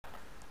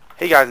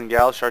Hey guys and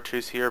gals,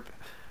 Chartreuse here,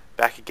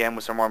 back again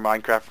with some more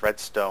Minecraft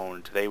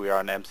Redstone. Today we are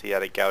on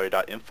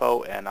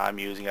Mcaddictgallery.info and I'm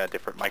using a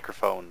different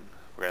microphone.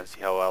 We're going to see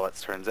how well it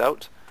turns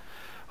out.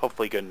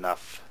 Hopefully good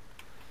enough,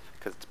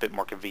 because it's a bit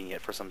more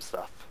convenient for some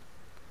stuff.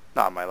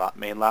 Not on my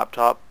main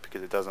laptop,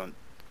 because it doesn't,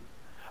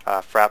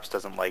 Fraps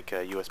doesn't like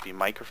USB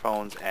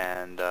microphones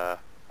and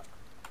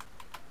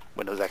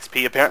Windows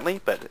XP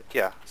apparently, but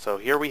yeah. So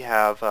here we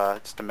have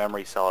just a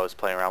memory cell I was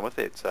playing around with.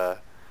 It's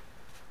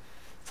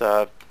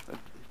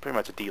pretty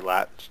much a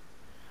D-latch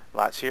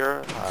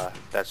here.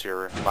 That's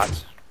your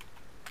latch.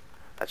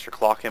 That's your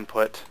clock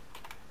input.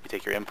 You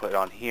take your input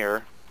on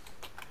here,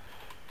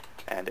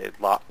 and it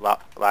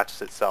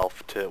latches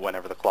itself to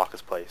whenever the clock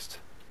is placed.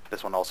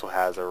 This one also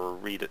has a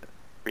read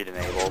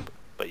enabled,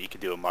 but you can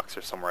do a mux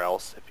or somewhere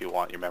else if you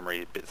want your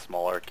memory a bit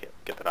smaller.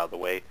 Get that out of the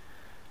way,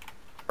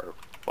 or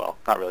well,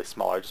 not really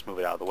smaller. Just move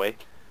it out of the way.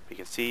 But you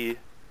can see. You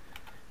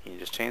can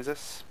just change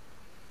this.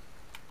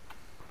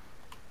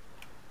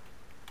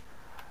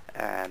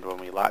 And when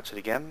we latch it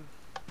again,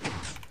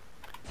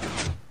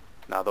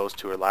 now those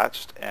two are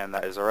latched, and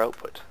that is our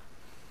output.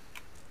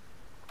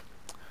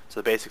 So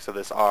the basics of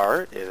this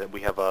is that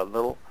we have our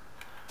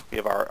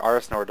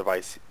RSNOR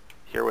device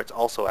here, which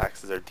also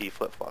acts as our D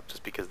flip-flop,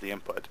 just because of the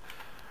input.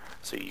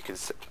 So you can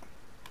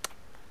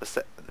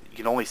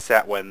only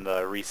set when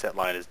the reset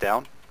line is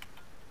down.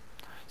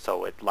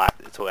 So it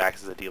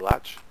acts as a D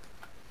latch.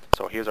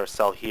 So here's our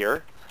cell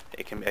here.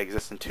 It can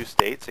exist in two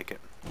states.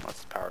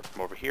 Let's power it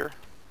from over here.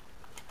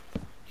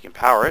 You can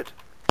power it,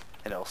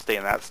 and it'll stay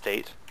in that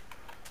state.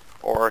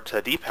 Or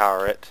to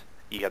depower it,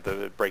 you have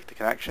to break the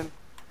connection,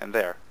 and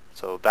there.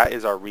 So that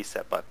is our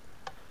reset button.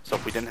 So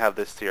if we didn't have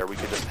this here, we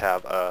could just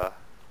have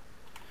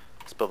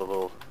let's build a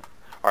little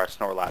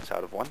RSNOR latch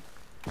out of one.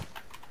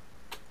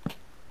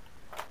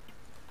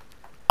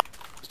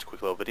 Just a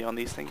quick little video on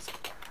these things.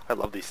 I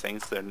love these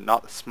things. They're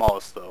not the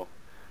smallest though.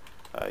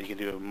 You can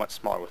do much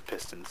smaller with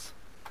pistons.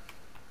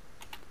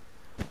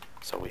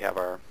 So we have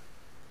our.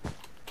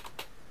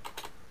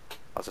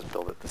 I'll just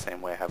build it the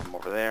same way I have them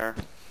over there.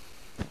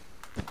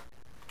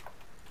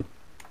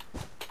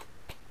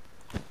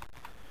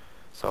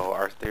 So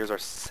here's our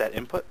set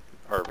input,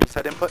 or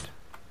reset input,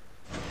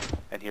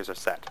 and here's our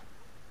set.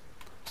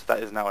 So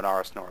that is now an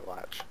RSNOR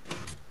latch.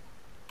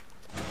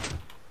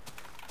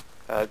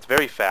 It's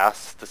very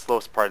fast. The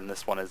slowest part in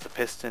this one is the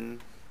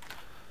piston,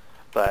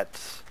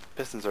 but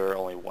pistons are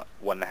only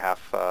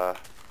 1.5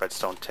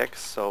 redstone ticks,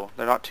 so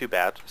they're not too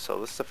bad.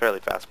 So this is a fairly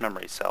fast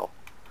memory cell.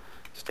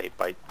 Just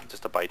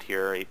a byte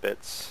here, 8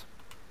 bits.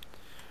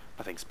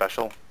 Nothing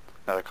special.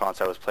 Another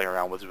concept I was playing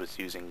around with was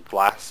using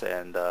glass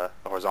and a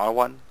horizontal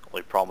one.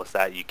 Only problem with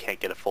that, you can't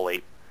get a full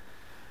 8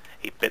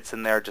 bits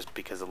in there just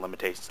because of the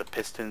limitations of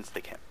pistons.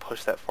 They can't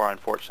push that far,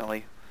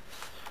 unfortunately.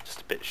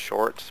 Just a bit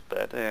short,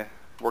 but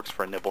works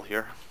for a nibble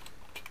here.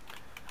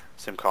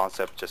 Same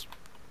concept, just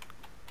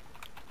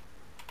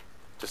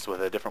with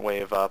a different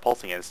way of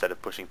pulsing it. Instead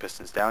of pushing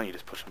pistons down, you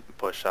just push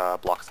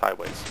blocks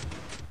sideways.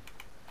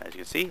 As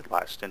you can see,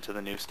 latched into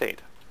the new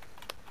state.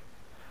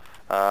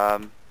 So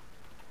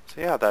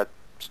yeah, that's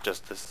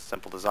just this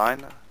simple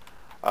design.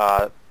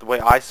 The way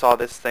I saw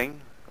this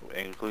thing,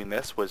 including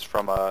this, was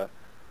from what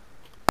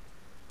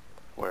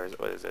is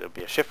it? It'll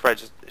be a shift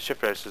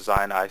register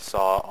design I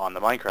saw on the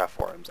Minecraft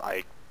forums.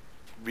 I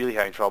really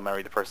having trouble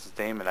remembering the person's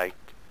name, and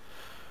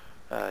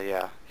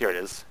yeah, here it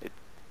is.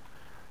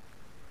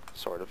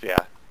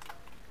 Yeah.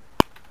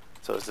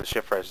 So this is a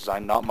shift register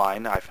design, not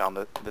mine. I found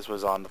that this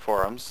was on the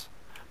forums.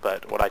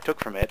 But what I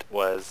took from it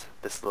was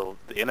the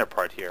inner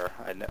part here.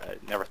 I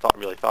never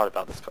really thought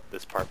about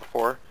this part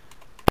before.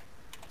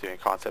 Doing a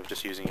concept of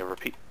just using a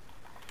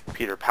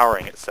repeater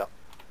powering itself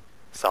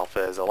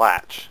as a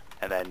latch,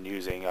 and then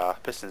using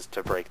pistons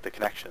to break the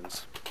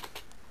connections.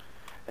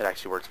 It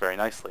actually works very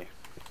nicely.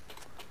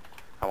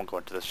 I won't go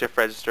into the shift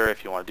register.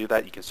 If you want to do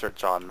that, you can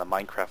search on the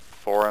Minecraft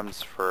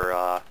forums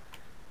for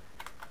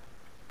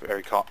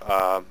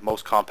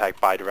most compact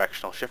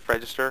bidirectional shift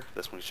register.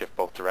 This one can shift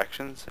both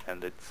directions,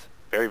 and it's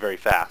very, very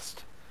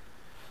fast.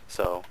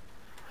 So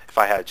if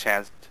I had a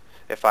chance,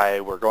 if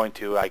I were going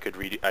to, I'd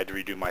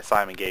redo my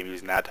Simon game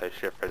using that type of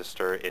shift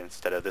register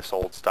instead of this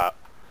old style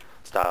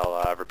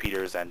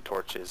repeaters and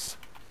torches,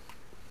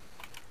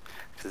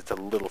 because it's a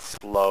little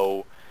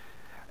slow,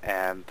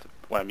 and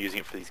when I'm using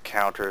it for these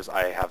counters,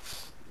 I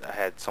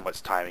had so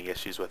much timing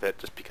issues with it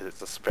just because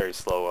it's a very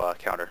slow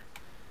counter.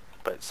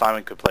 But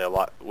Simon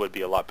would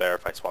be a lot better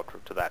if I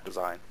swapped to that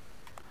design.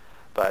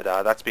 But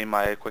that's been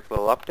my quick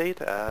little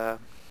update.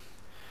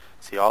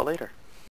 See y'all later.